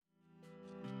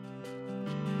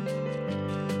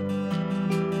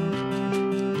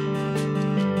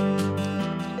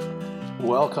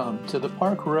Welcome to the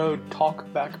Park Road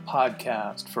Talkback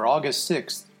Podcast for August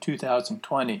 6th,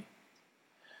 2020.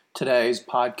 Today's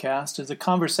podcast is a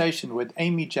conversation with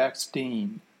Amy Jacks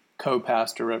Dean,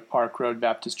 co-pastor at Park Road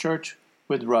Baptist Church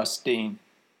with Russ Dean.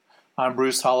 I'm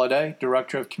Bruce Holliday,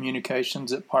 Director of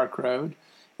Communications at Park Road,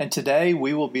 and today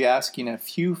we will be asking a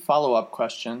few follow-up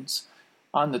questions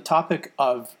on the topic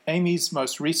of Amy's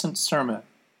most recent sermon,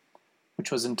 which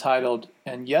was entitled,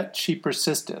 "And Yet She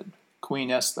Persisted,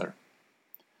 Queen Esther."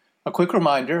 A quick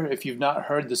reminder, if you've not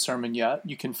heard the sermon yet,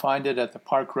 you can find it at the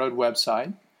Park Road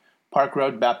website,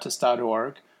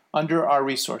 parkroadbaptist.org, under our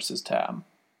Resources tab.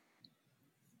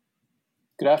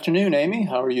 Good afternoon, Amy.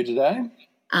 How are you today?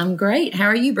 I'm great. How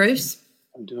are you, Bruce?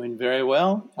 I'm doing very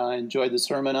well. I enjoyed the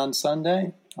sermon on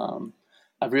Sunday.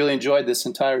 I've really enjoyed this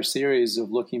entire series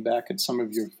of looking back at some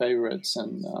of your favorites,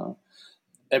 and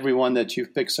everyone that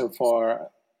you've picked so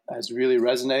far has really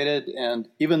resonated. And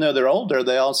even though they're older,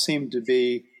 they all seem to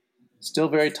be still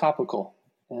very topical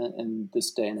in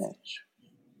this day and age.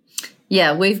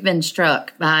 Yeah, we've been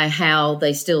struck by how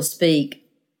they still speak.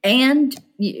 And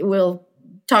we'll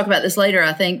talk about this later,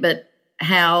 I think, but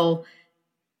how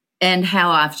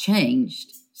I've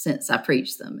changed since I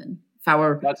preached them. And if I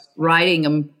were writing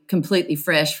them completely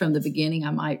fresh from the beginning, I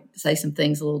might say some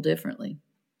things a little differently.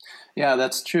 Yeah,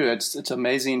 that's true. It's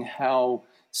amazing how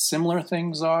similar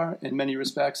things are in many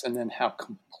respects, and then how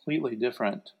completely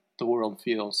different the world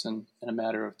feels in a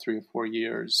matter of 3 or 4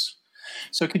 years.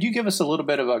 So could you give us a little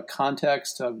bit of a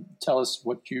context tell us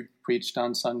what you preached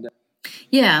on Sunday?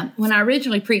 Yeah, when I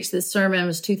originally preached this sermon, it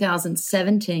was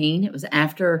 2017. It was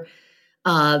after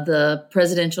the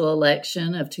presidential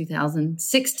election of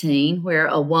 2016, where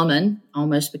a woman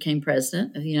almost became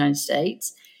president of the United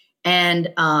States.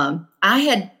 And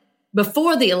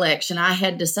before the election, I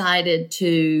had decided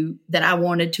that I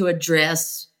wanted to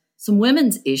address some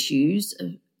women's issues,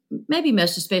 maybe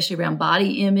most especially around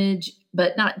body image,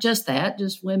 but not just that,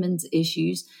 just women's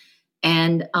issues.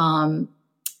 And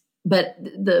but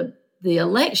the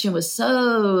election was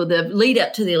the lead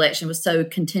up to the election was so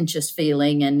contentious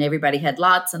feeling, and everybody had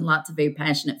lots and lots of very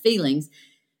passionate feelings.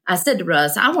 I said to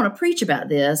Russ, I want to preach about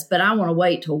this, but I want to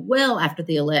wait till well after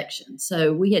the election.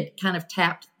 So we had kind of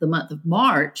tapped the month of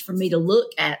March for me to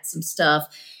look at some stuff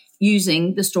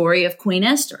using the story of Queen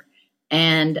Esther.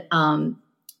 And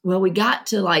we got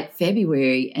to like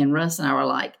February, and Russ and I were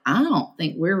like, I don't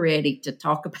think we're ready to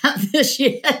talk about this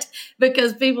yet,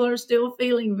 because people are still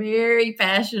feeling very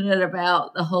passionate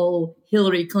about the whole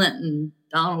Hillary Clinton,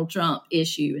 Donald Trump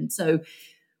issue. And so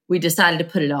we decided to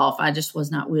put it off. I just was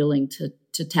not willing to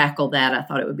tackle that. I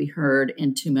thought it would be heard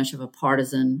in too much of a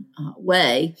partisan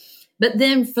way. But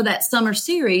then for that summer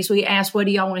series, we asked, what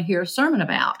do y'all want to hear a sermon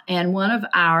about? And one of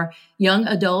our young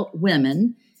adult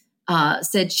women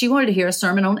said she wanted to hear a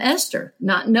sermon on Esther,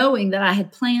 not knowing that I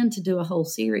had planned to do a whole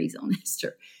series on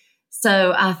Esther.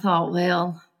 So I thought,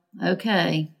 well,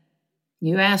 okay,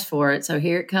 you asked for it, so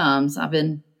here it comes. I've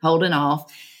been holding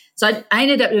off. So I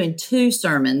ended up doing 2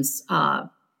 sermons,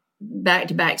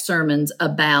 back-to-back sermons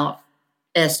about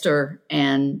Esther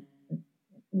and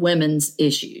women's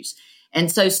issues.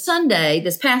 And so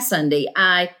this past Sunday,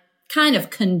 I kind of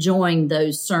conjoined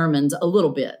those sermons a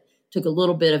little bit. Took a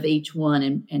little bit of each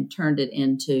one and turned it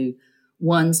into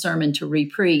one sermon to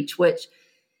repreach, which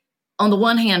on the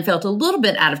one hand felt a little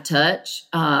bit out of touch.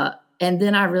 And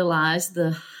then I realized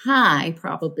the high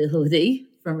probability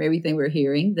from everything we're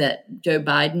hearing that Joe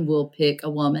Biden will pick a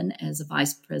woman as a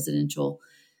vice presidential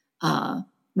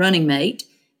running mate.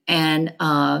 And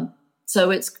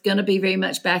so it's going to be very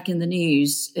much back in the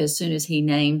news as soon as he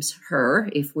names her,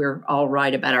 if we're all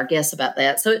right about our guess about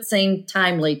that. So it seemed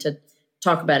timely to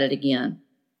talk about it again.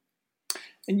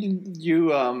 And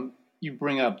you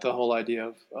bring up the whole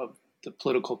idea of the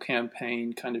political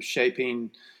campaign kind of shaping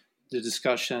the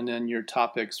discussion and your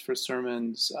topics for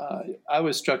sermons. I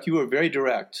was struck, you were very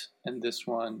direct in this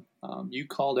one. You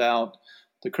called out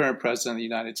the current president of the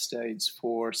United States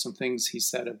for some things he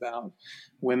said about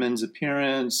women's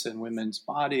appearance and women's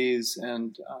bodies.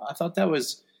 And I thought that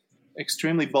was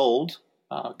extremely bold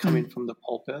coming from the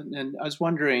pulpit. And I was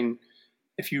wondering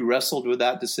if you wrestled with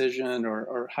that decision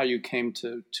or how you came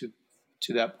to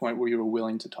that point where you were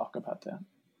willing to talk about that.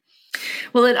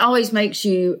 Well, it always makes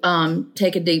you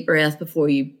take a deep breath before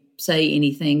you say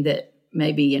anything that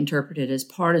may be interpreted as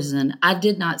partisan. I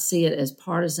did not see it as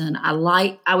partisan. I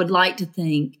would like to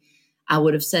think I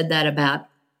would have said that about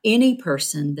any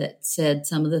person that said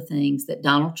some of the things that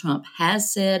Donald Trump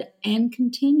has said and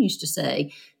continues to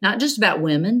say, not just about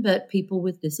women, but people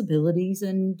with disabilities.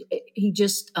 And he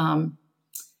just,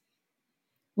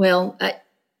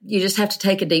 you just have to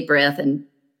take a deep breath and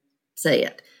say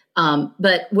it.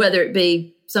 But whether it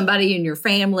be somebody in your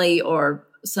family or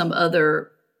some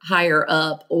other higher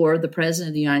up or the president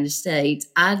of the United States,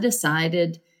 I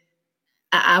decided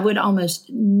I would almost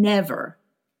never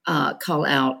call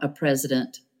out a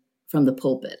president from the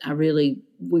pulpit. We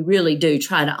really do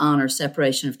try to honor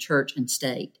separation of church and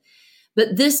state.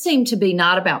 But this seemed to be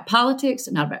not about politics,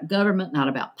 not about government, not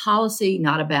about policy,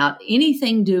 not about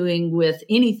anything doing with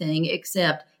anything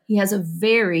except he has a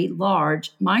very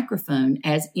large microphone,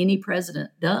 as any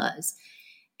president does.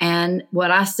 And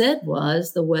what I said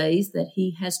was the ways that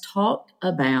he has talked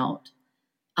about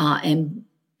and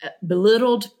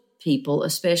belittled people,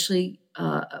 especially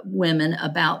women,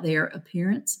 about their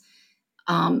appearance.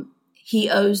 He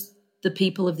owes the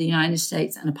people of the United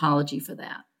States an apology for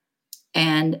that.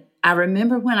 And I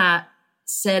remember when I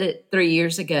said it 3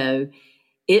 years ago,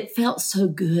 it felt so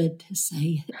good to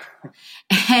say it.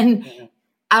 And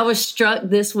I was struck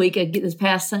this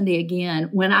past Sunday again,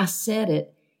 when I said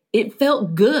it, it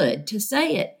felt good to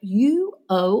say it. You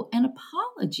owe an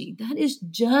apology. That is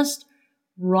just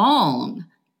wrong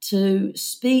to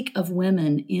speak of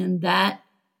women in that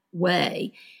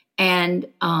way. And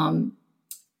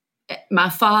my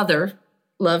father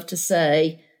loved to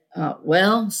say,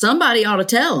 well, somebody ought to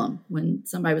tell him when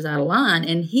somebody was out of line,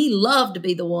 and he loved to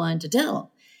be the one to tell him.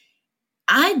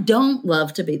 I don't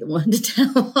love to be the one to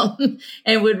tell them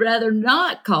and would rather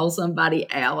not call somebody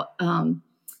out.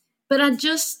 But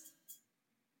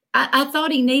I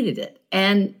thought he needed it.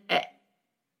 And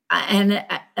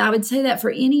I would say that for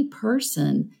any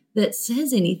person that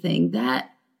says anything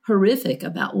that horrific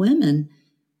about women,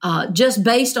 just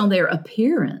based on their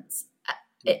appearance,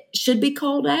 it should be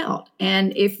called out.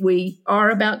 And if we are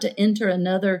about to enter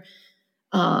another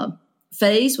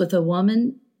phase with a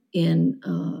woman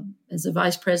as a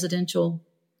vice presidential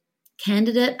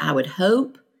candidate, I would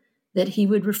hope that he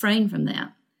would refrain from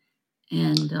that.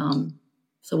 And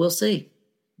so we'll see.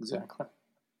 Exactly.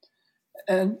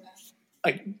 And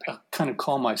I kind of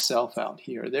call myself out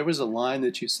here. There was a line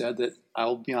that you said that,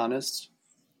 I'll be honest,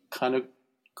 kind of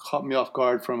caught me off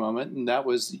guard for a moment. And that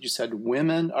was, you said,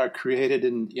 women are created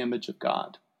in the image of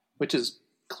God, which is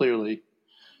clearly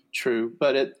true.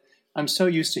 But I'm so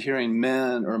used to hearing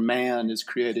men or man is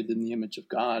created in the image of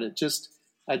God.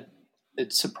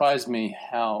 It surprised me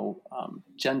how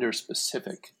gender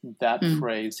specific that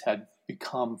phrase had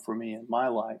become for me in my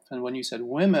life. And when you said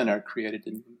women are created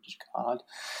in the image of God,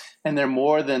 and they're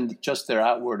more than just their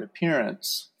outward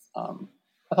appearance,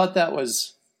 I thought that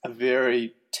was a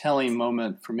very telling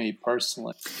moment for me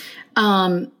personally.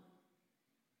 I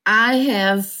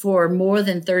have for more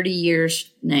than 30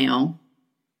 years now,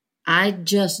 I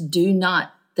just do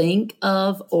not think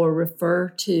of or refer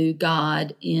to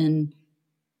God in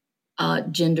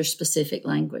gender-specific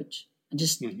language.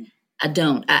 I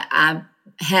don't. I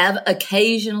have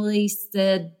occasionally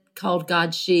called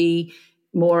God she,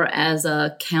 more as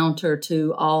a counter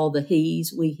to all the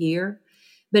he's we hear.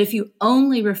 But if you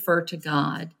only refer to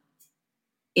God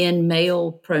in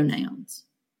male pronouns,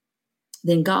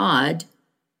 then God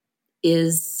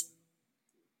is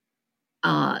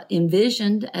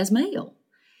envisioned as male.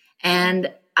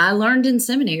 And I learned in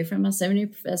seminary from my seminary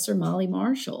professor, Molly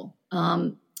Marshall,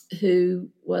 who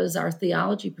was our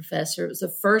theology professor. It was the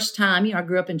first time, I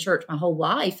grew up in church my whole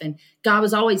life, and God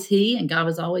was always he, and God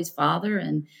was always Father.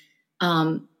 And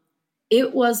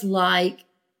it was like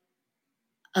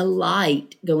a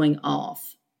light going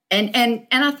off. And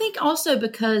I think also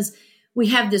because we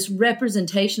have this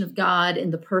representation of God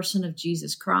in the person of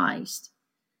Jesus Christ,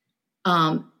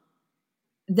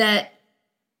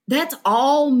 that's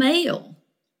all male.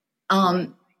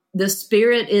 The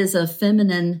Spirit is a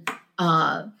feminine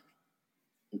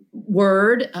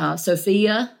word,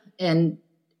 Sophia, and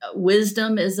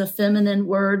wisdom is a feminine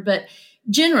word. But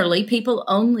generally, people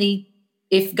only,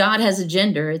 if God has a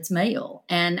gender, it's male.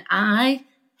 And I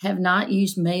have not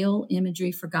used male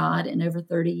imagery for God in over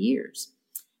 30 years.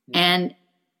 And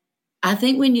I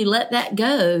think when you let that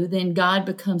go, then God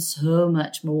becomes so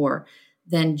much more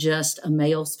than just a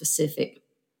male-specific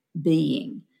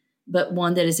being, but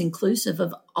one that is inclusive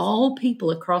of all people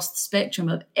across the spectrum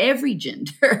of every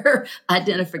gender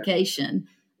identification.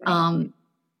 And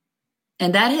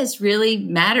that has really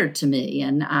mattered to me.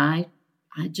 And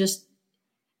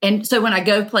and so when I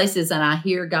go places and I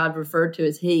hear God referred to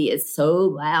as he, it's so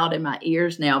loud in my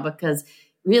ears now, because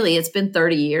really it's been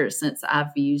 30 years since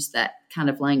I've used that kind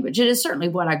of language. It is certainly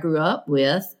what I grew up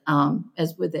with,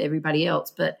 as with everybody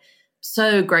else, but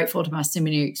so grateful to my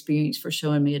seminary experience for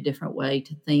showing me a different way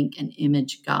to think and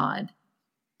image God.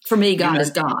 For me, God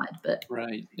is God. But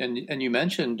right. And you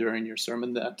mentioned during your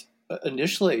sermon that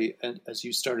initially, as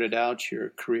you started out your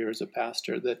career as a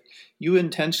pastor, that you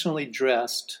intentionally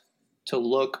dressed to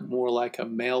look more like a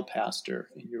male pastor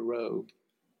in your robe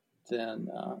than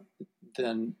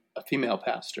a female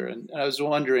pastor. And I was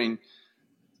wondering,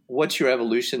 what's your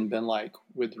evolution been like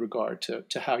with regard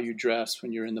to how you dress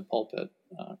when you're in the pulpit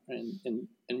in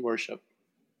worship?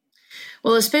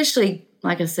 Well, especially,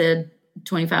 like I said,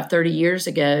 25, 30 years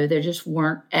ago, there just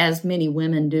weren't as many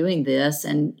women doing this.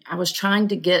 And I was trying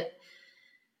to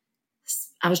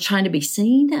be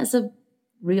seen as a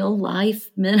real life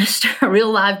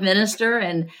minister,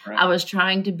 and right. I was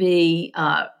trying to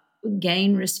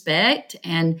gain respect.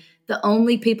 And the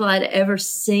only people I'd ever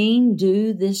seen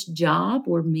do this job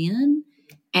were men.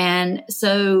 And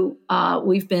so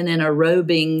we've been in a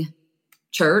robing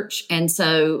church, and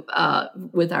so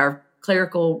with our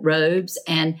clerical robes.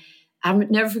 And I'll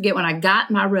never forget when I got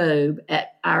my robe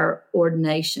at our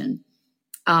ordination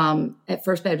at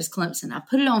First Baptist Clemson. I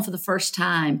put it on for the first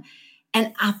time,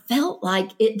 and I felt like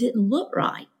it didn't look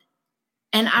right.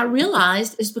 And I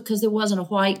realized it's because there wasn't a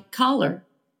white collar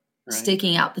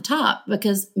sticking out the top,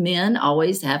 because men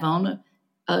always have on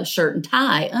a shirt and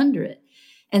tie under it.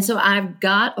 And so I've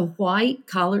got a white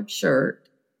collared shirt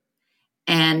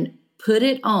and put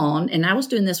it on. And I was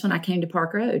doing this when I came to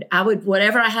Park Road.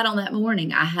 Whatever I had on that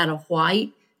morning, I had a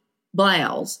white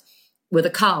blouse with a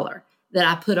collar that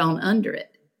I put on under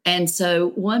it. And so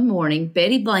one morning,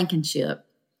 Betty Blankenship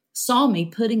saw me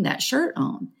putting that shirt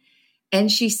on. And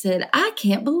she said, "I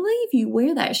can't believe you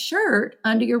wear that shirt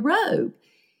under your robe."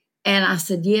 And I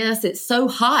said, "Yes, it's so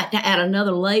hot to add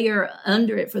another layer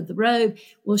under it for the robe."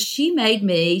 Well,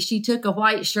 she took a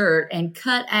white shirt and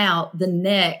cut out the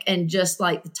neck and just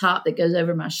like the top that goes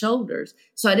over my shoulders.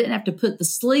 So I didn't have to put the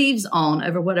sleeves on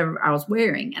over whatever I was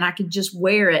wearing. And I could just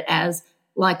wear it as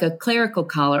like a clerical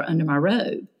collar under my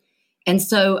robe. And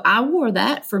so I wore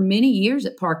that for many years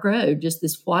at Park Road, just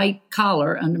this white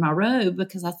collar under my robe,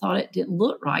 because I thought it didn't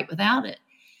look right without it.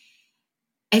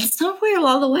 And somewhere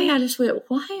along the way, I just went,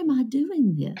 why am I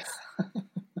doing this?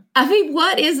 I mean,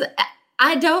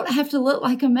 I don't have to look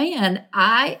like a man.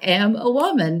 I am a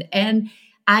woman. And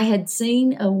I had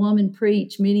seen a woman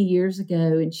preach many years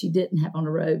ago, and she didn't have on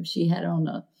a robe. She had on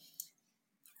a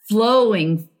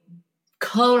flowing,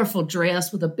 colorful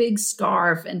dress with a big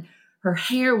scarf, and her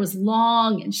hair was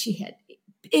long, and she had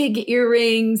big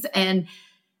earrings. And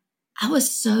I was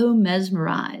so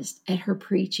mesmerized at her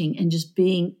preaching and just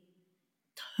being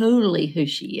totally who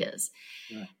she is.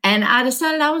 Yeah. And I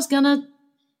decided I was going to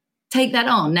take that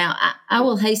on. Now, I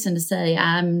will hasten to say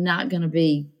I'm not going to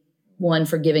be one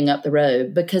for giving up the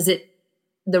robe, because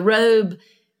the robe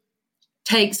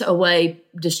takes away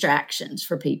distractions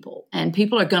for people, and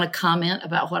people are going to comment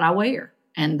about what I wear.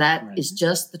 And that is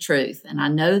just the truth. And I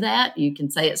know that. You can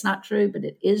say it's not true, but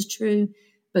it is true,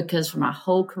 because for my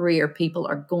whole career, people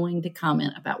are going to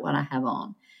comment about what I have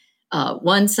on.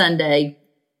 One Sunday,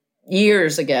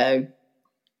 years ago,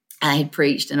 I had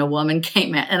preached, and a woman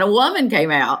came out, an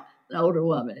older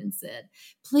woman, and said,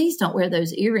 "Please don't wear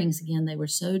those earrings again. They were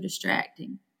so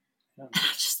distracting." Yeah. And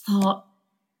I just thought,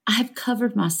 I've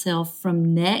covered myself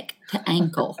from neck to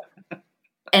ankle.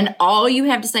 And all you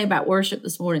have to say about worship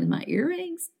this morning is my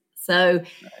earrings. So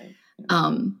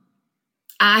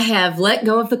I have let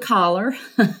go of the collar,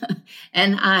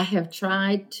 and I've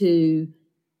tried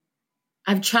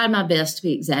my best to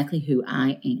be exactly who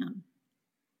I am,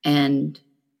 and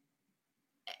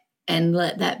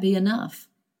let that be enough.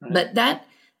 Right. But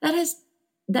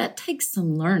that takes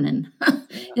some learning.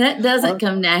 That doesn't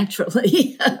come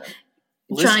naturally.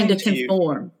 Trying to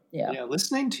conform.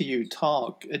 Listening to you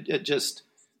talk,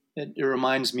 it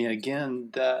reminds me again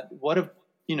that what a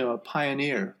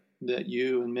pioneer that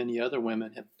you and many other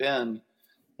women have been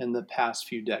in the past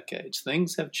few decades.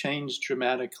 Things have changed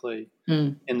dramatically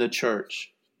in the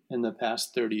church in the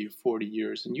past 30 or 40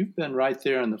 years, and you've been right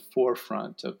there in the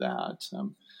forefront of that.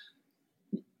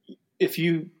 If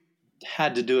you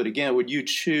had to do it again, would you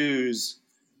choose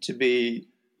to be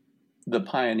the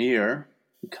pioneer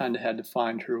who kind of had to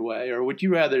find her way, or would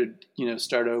you rather,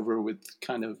 start over with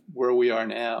kind of where we are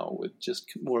now with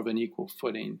just more of an equal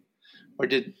footing? Or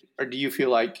do you feel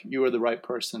like you were the right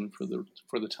person for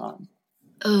the time?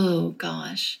 Oh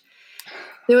gosh,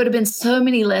 there would have been so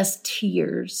many less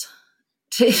tears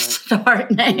to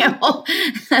start now.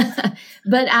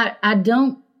 But I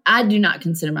do not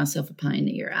consider myself a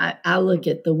pioneer. I look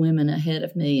at the women ahead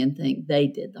of me and think they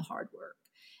did the hard work.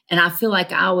 And I feel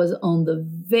like I was on the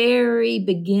very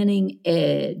beginning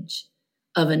edge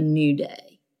of a new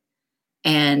day.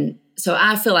 And so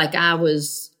I feel like I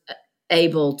was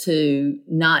able to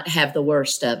not have the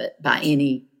worst of it by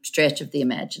any stretch of the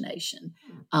imagination.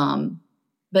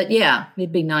 But yeah,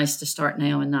 it'd be nice to start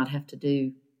now and not have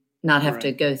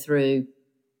to go through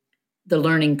the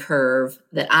learning curve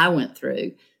that I went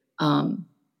through.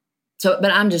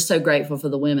 But I'm just so grateful for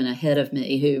the women ahead of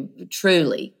me who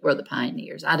truly were the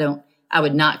pioneers. I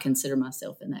would not consider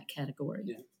myself in that category.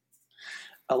 Yeah.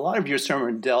 A lot of your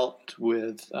sermon dealt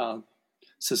with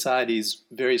society's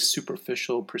very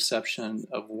superficial perception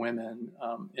of women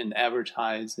in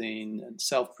advertising and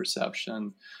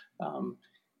self-perception.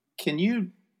 Can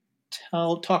you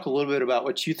talk a little bit about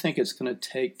what you think it's going to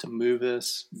take to move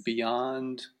us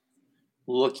beyond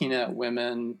looking at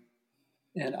women,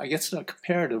 and I guess in a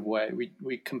comparative way?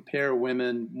 We compare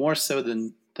women more so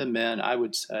than men, I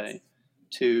would say,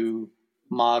 to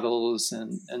models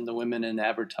and the women in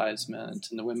advertisement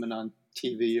and the women on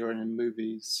TV or in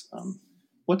movies.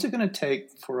 What's it going to take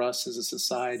for us as a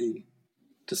society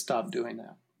to stop doing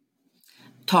that?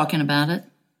 Talking about it,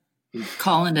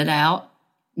 calling it out,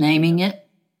 naming it,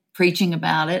 preaching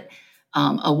about it.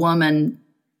 A woman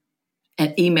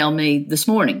emailed me this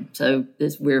morning. So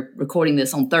we're recording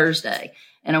this on Thursday.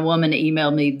 And a woman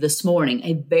emailed me this morning,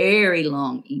 a very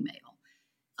long email.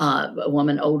 A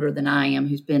woman older than I am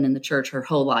who's been in the church her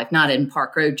whole life, not in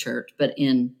Park Road Church, but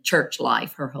in church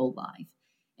life her whole life.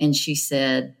 And she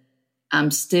said,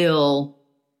 I'm still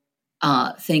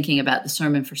thinking about the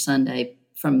sermon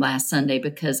from last Sunday,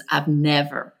 because I've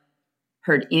never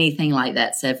heard anything like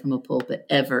that said from a pulpit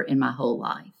ever in my whole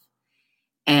life.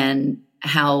 And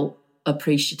how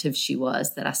appreciative she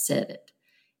was that I said it.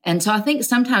 And so I think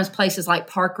sometimes places like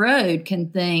Park Road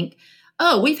can think,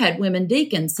 oh, we've had women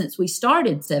deacons since we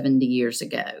started 70 years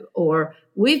ago, or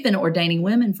we've been ordaining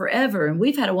women forever, and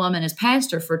we've had a woman as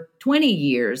pastor for 20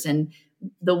 years, and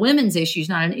the women's issue is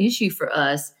not an issue for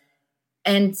us.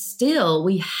 And still,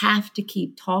 we have to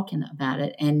keep talking about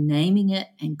it and naming it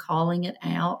and calling it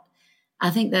out. I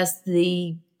think that's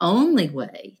the only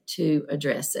way to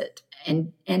address it,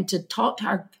 and to talk to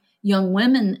our young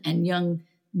women and young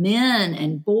men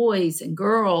and boys and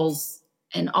girls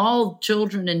and all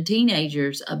children and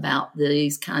teenagers about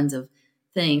these kinds of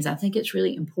things. I think it's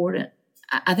really important.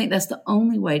 I think that's the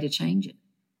only way to change it.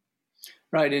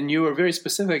 Right. And you were very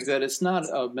specific that it's not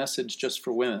a message just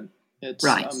for women. It's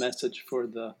a message for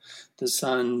the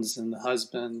sons and the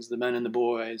husbands, the men and the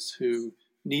boys who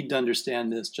need to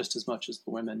understand this just as much as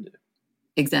the women do.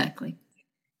 Exactly.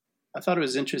 I thought it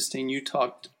was interesting. You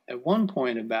talked at one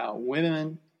point about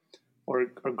women or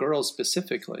girls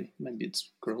specifically, maybe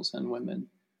it's girls and women,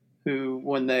 who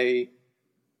when they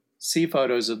see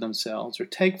photos of themselves or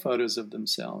take photos of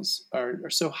themselves are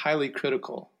so highly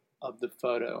critical of the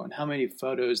photo and how many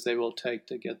photos they will take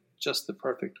to get just the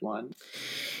perfect one.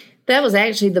 That was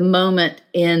actually the moment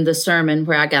in the sermon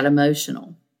where I got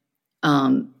emotional.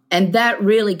 And that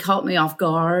really caught me off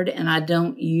guard, and I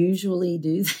don't usually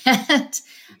do that.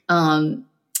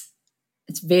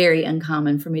 It's very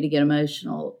uncommon for me to get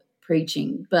emotional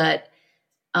preaching, but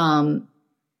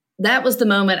that was the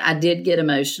moment I did get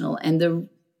emotional. And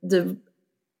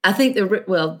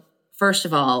first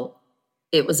of all,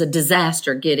 it was a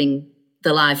disaster getting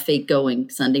the live feed going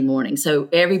Sunday morning. So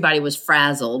everybody was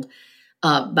frazzled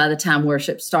by the time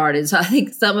worship started. So I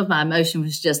think some of my emotion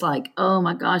was just like, oh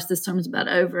my gosh, this sermon's about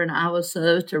over and I was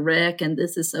so to wreck and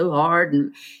this is so hard.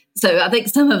 And so I think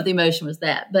some of the emotion was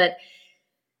that. But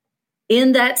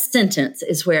in that sentence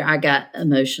is where I got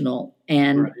emotional.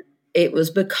 And It was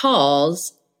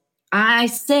because I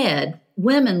said,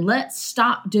 women, let's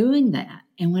stop doing that.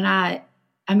 And when I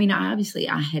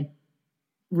had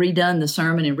redone the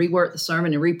sermon and reworked the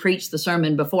sermon and repreached the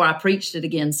sermon before I preached it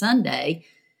again Sunday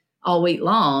all week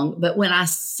long. But when I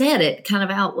said it kind of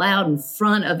out loud in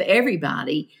front of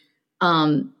everybody,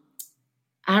 I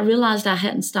realized I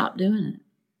hadn't stopped doing it.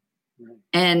 Right.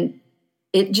 And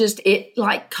it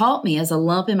like caught me as a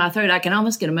lump in my throat. I can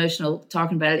almost get emotional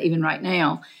talking about it even right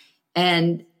now.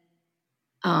 And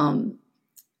I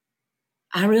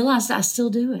realized I still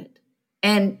do it.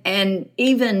 And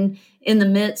even in the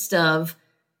midst of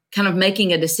kind of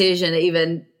making a decision,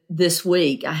 even this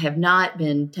week, I have not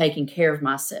been taking care of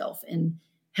myself in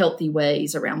healthy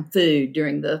ways around food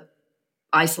during the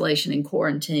isolation and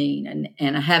quarantine.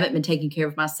 And I haven't been taking care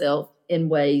of myself in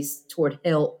ways toward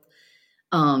health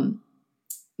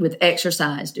with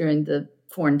exercise during the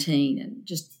quarantine. And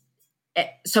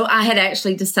so I had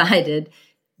actually decided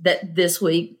that this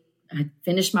week, I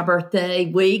finished my birthday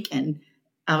week and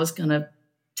I was going to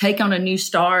take on a new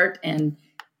start. And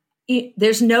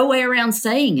there's no way around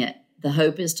saying it. The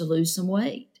hope is to lose some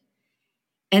weight.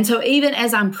 And so even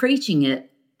as I'm preaching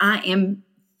it, I am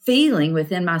feeling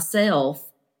within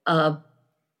myself a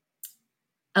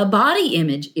body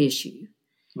image issue.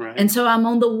 Right. And so I'm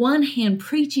on the one hand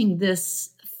preaching this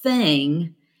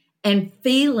thing and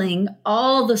feeling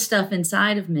all the stuff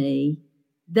inside of me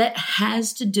that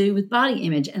has to do with body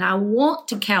image. And I want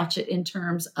to couch it in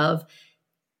terms of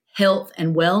health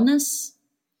and wellness.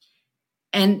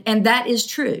 And that is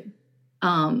true.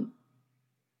 But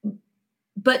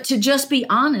to just be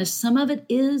honest, some of it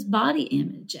is body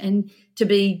image. And to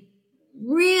be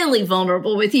really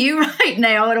vulnerable with you right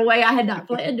now in a way I had not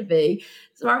planned to be.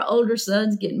 So our older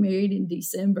son's getting married in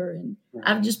December, and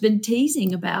I've just been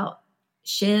teasing about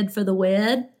shed for the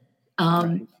wed,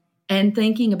 and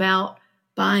thinking about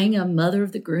buying a mother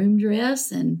of the groom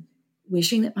dress and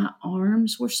wishing that my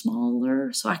arms were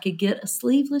smaller so I could get a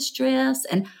sleeveless dress.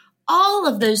 And all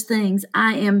of those things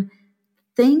I am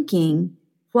thinking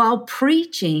while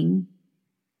preaching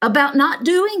about not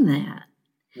doing that.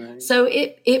 Right. So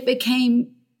it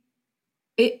became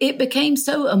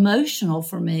so emotional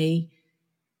for me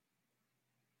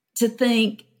to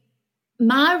think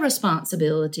my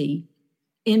responsibility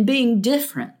in being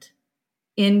different,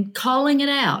 in calling it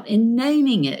out, in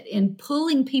naming it, in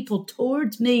pulling people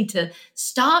towards me to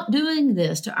stop doing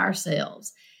this to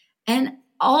ourselves. And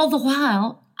all the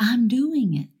while, I'm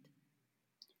doing it.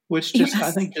 Which just,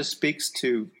 I think, just speaks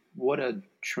to what a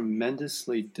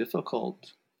tremendously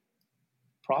difficult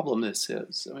problem this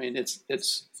is. I mean,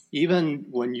 it's even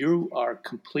when you are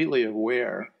completely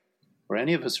aware, or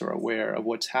any of us are aware of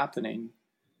what's happening,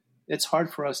 it's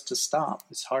hard for us to stop.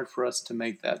 It's hard for us to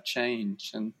make that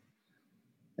change. And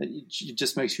it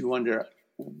just makes you wonder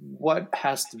what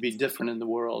has to be different in the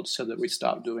world so that we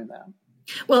stop doing that.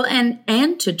 Well,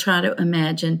 and to try to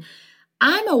imagine,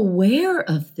 I'm aware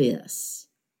of this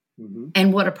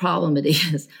and what a problem it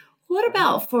is. What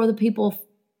about for the people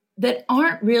that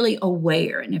aren't really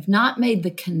aware and have not made the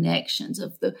connections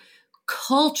of the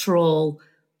cultural,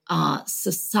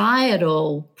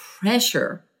 societal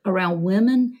pressure around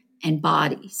women and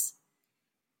bodies?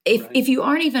 If you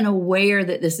aren't even aware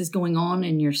that this is going on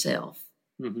in yourself,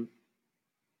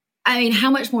 I mean,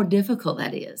 how much more difficult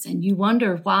that is. And you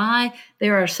wonder why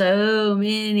there are so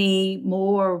many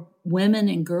more women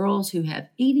and girls who have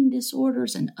eating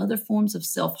disorders and other forms of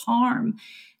self-harm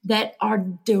that are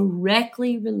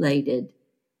directly related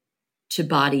to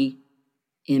body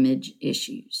image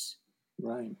issues.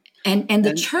 Right. And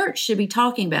the church should be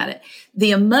talking about it. The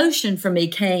emotion for me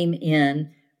came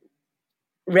in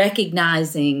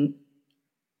recognizing,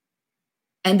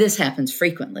 and this happens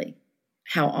frequently,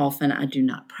 how often I do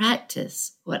not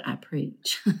practice what I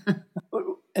preach.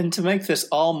 And to make this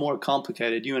all more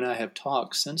complicated, you and I have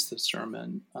talked since the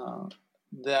sermon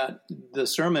that the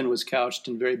sermon was couched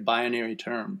in very binary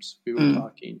terms. We were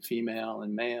talking female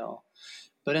and male.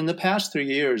 But in the past 3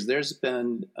 years, there's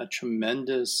been a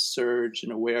tremendous surge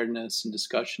in awareness and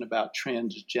discussion about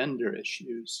transgender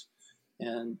issues.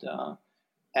 And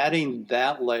adding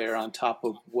that layer on top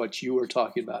of what you were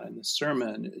talking about in the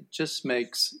sermon, it just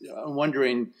makes, I'm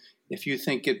wondering if you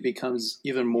think it becomes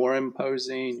even more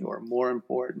imposing or more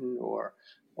important or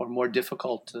more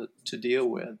difficult to deal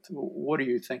with. What are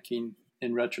you thinking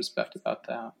in retrospect about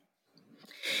that?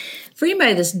 For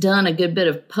anybody that's done a good bit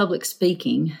of public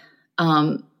speaking,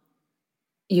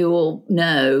 you will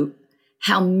know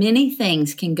how many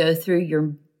things can go through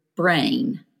your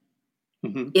brain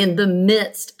in the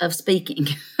midst of speaking.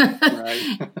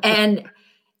 Right. And,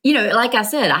 you know, like I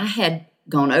said, I had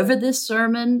gone over this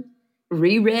sermon,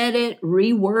 reread it,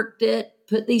 reworked it,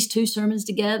 put these two sermons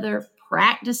together,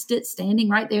 practiced it standing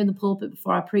right there in the pulpit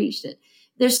before I preached it.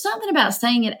 There's something about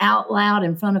saying it out loud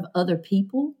in front of other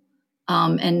people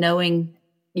and knowing,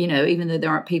 you know, even though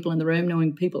there aren't people in the room,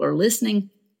 knowing people are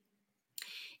listening.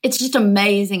 It's just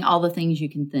amazing all the things you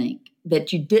can think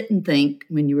that you didn't think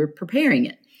when you were preparing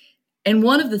it. And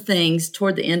one of the things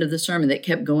toward the end of the sermon that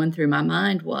kept going through my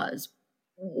mind was,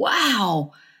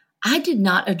 wow, I did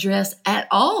not address at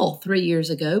all 3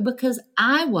 years ago because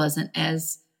I wasn't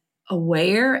as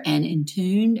aware and in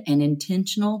tune and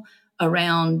intentional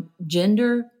around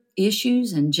gender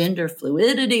issues and gender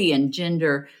fluidity and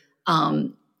gender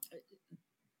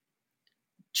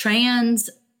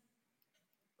trans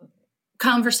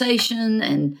conversation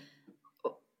and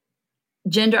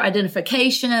gender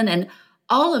identification, and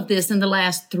all of this in the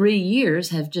last 3 years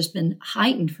have just been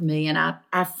heightened for me. And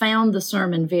I found the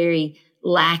sermon very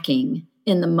lacking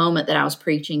in the moment that I was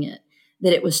preaching it,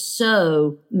 that it was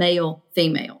so male,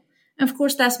 female. And of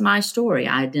course, that's my story.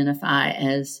 I identify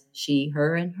as she,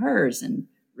 her, and hers, and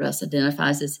Russ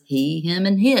identifies as he, him,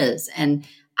 and his. And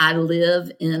I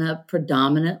live in a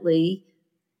predominantly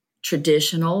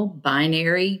traditional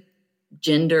binary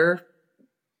gender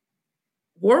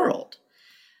world.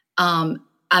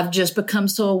 I've just become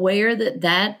so aware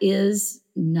that is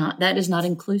not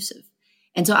inclusive.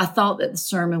 And so I thought that the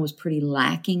sermon was pretty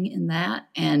lacking in that.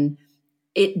 And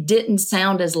it didn't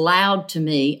sound as loud to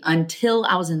me until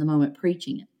I was in the moment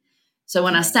preaching it. So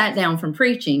when I sat down from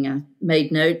preaching, I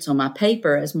made notes on my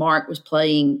paper as Mark was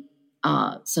playing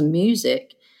some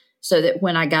music, so that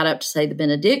when I got up to say the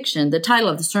benediction, the title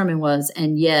of the sermon was,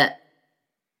 "And Yet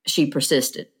She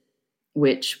Persisted,"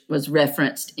 which was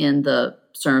referenced in the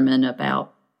sermon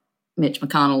about Mitch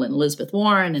McConnell and Elizabeth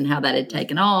Warren and how that had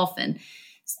taken off.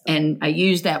 And I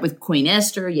used that with Queen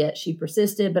Esther, yet she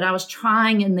persisted. But I was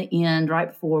trying in the end, right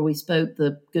before we spoke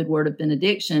the good word of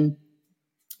benediction,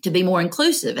 to be more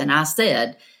inclusive. And I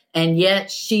said, "And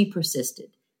yet she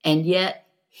persisted, and yet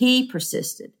he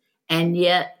persisted, and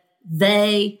yet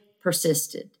they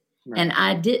persisted." Right.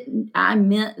 And I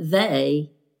meant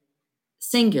they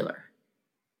singular.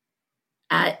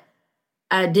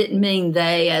 I didn't mean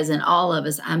they as in all of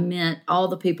us. I meant all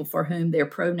the people for whom their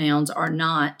pronouns are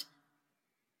not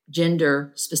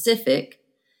gender specific.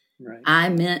 Right.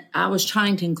 I was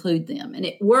trying to include them.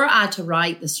 And were I to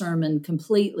write the sermon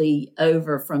completely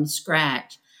over from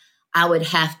scratch, I would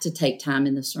have to take time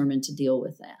in the sermon to deal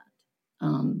with that.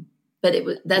 But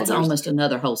that's almost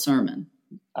another whole sermon.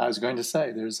 I was going to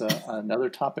say, there's another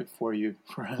topic for you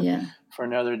for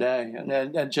another day.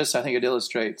 And just, I think it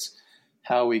illustrates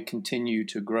how we continue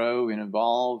to grow and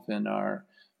evolve in our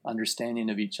understanding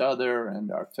of each other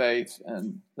and our faith,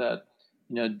 and that,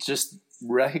 just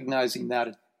recognizing that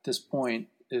at this point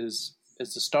is the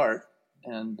start,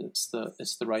 and it's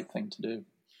the right thing to do.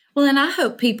 Well, and I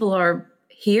hope people are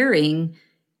hearing,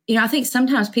 I think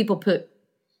sometimes people put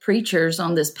preachers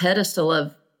on this pedestal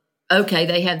of, okay,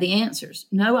 they have the answers.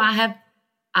 No, I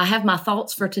have my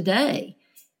thoughts for today.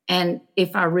 And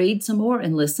if I read some more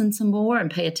and listen some more and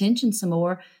pay attention some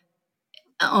more,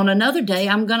 on another day,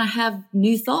 I'm going to have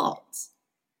new thoughts.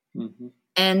 Mm-hmm.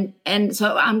 And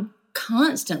so I'm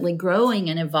constantly growing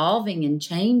and evolving and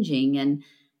changing. And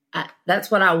that's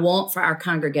what I want for our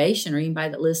congregation, or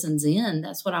anybody that listens in.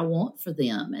 That's what I want for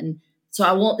them. And so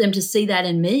I want them to see that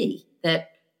in me, that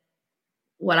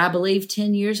what I believed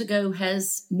 10 years ago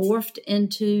has morphed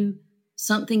into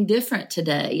something different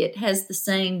today. It has the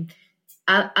same,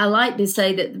 I like to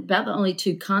say that about the only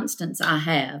two constants I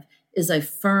have is a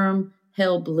firm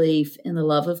held belief in the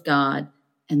love of God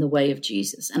and the way of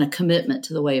Jesus, and a commitment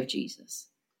to the way of Jesus.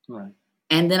 Right.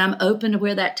 And then I'm open to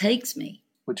where that takes me.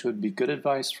 Which would be good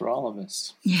advice for all of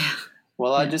us. Yeah.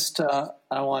 Well, yeah.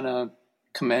 I want to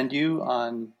commend you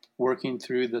on working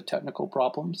through the technical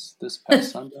problems this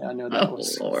past Sunday. I know that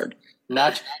was Lord.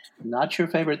 not your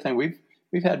favorite thing.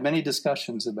 We've had many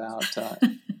discussions about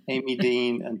Amy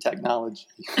Dean and technology.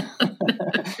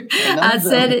 I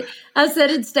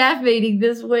said at staff meeting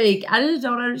this week, I just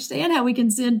don't understand how we can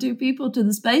send two people to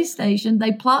the space station.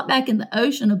 They plop back in the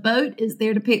ocean. A boat is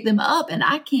there to pick them up, and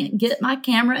I can't get my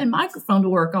camera and microphone to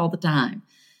work all the time.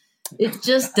 It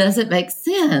just doesn't make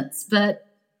sense.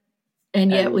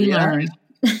 And yet we learn.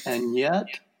 And yet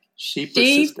she persisted.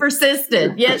 She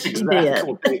persisted. Yes, she did.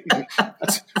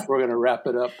 We're going to wrap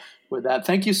it up with that.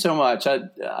 Thank you so much. I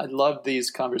love these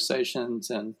conversations,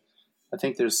 and I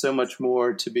think there's so much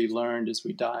more to be learned as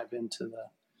we dive into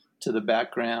the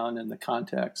background and the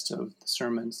context of the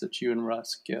sermons that you and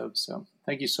Russ give. So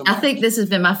thank you so much. I think this has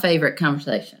been my favorite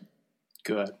conversation.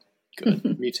 Good.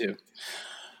 Me too.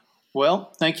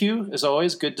 Well, thank you. As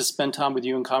always, good to spend time with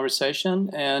you in conversation.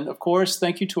 And of course,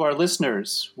 thank you to our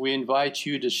listeners. We invite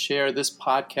you to share this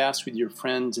podcast with your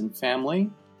friends and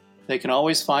family. They can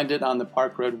always find it on the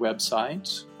Park Road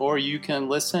website, or you can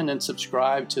listen and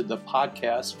subscribe to the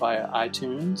podcast via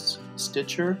iTunes,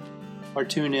 Stitcher, or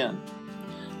TuneIn.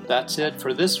 That's it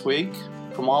for this week.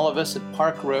 From all of us at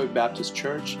Park Road Baptist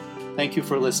Church, thank you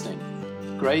for listening.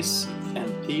 Grace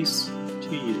and peace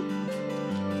to you.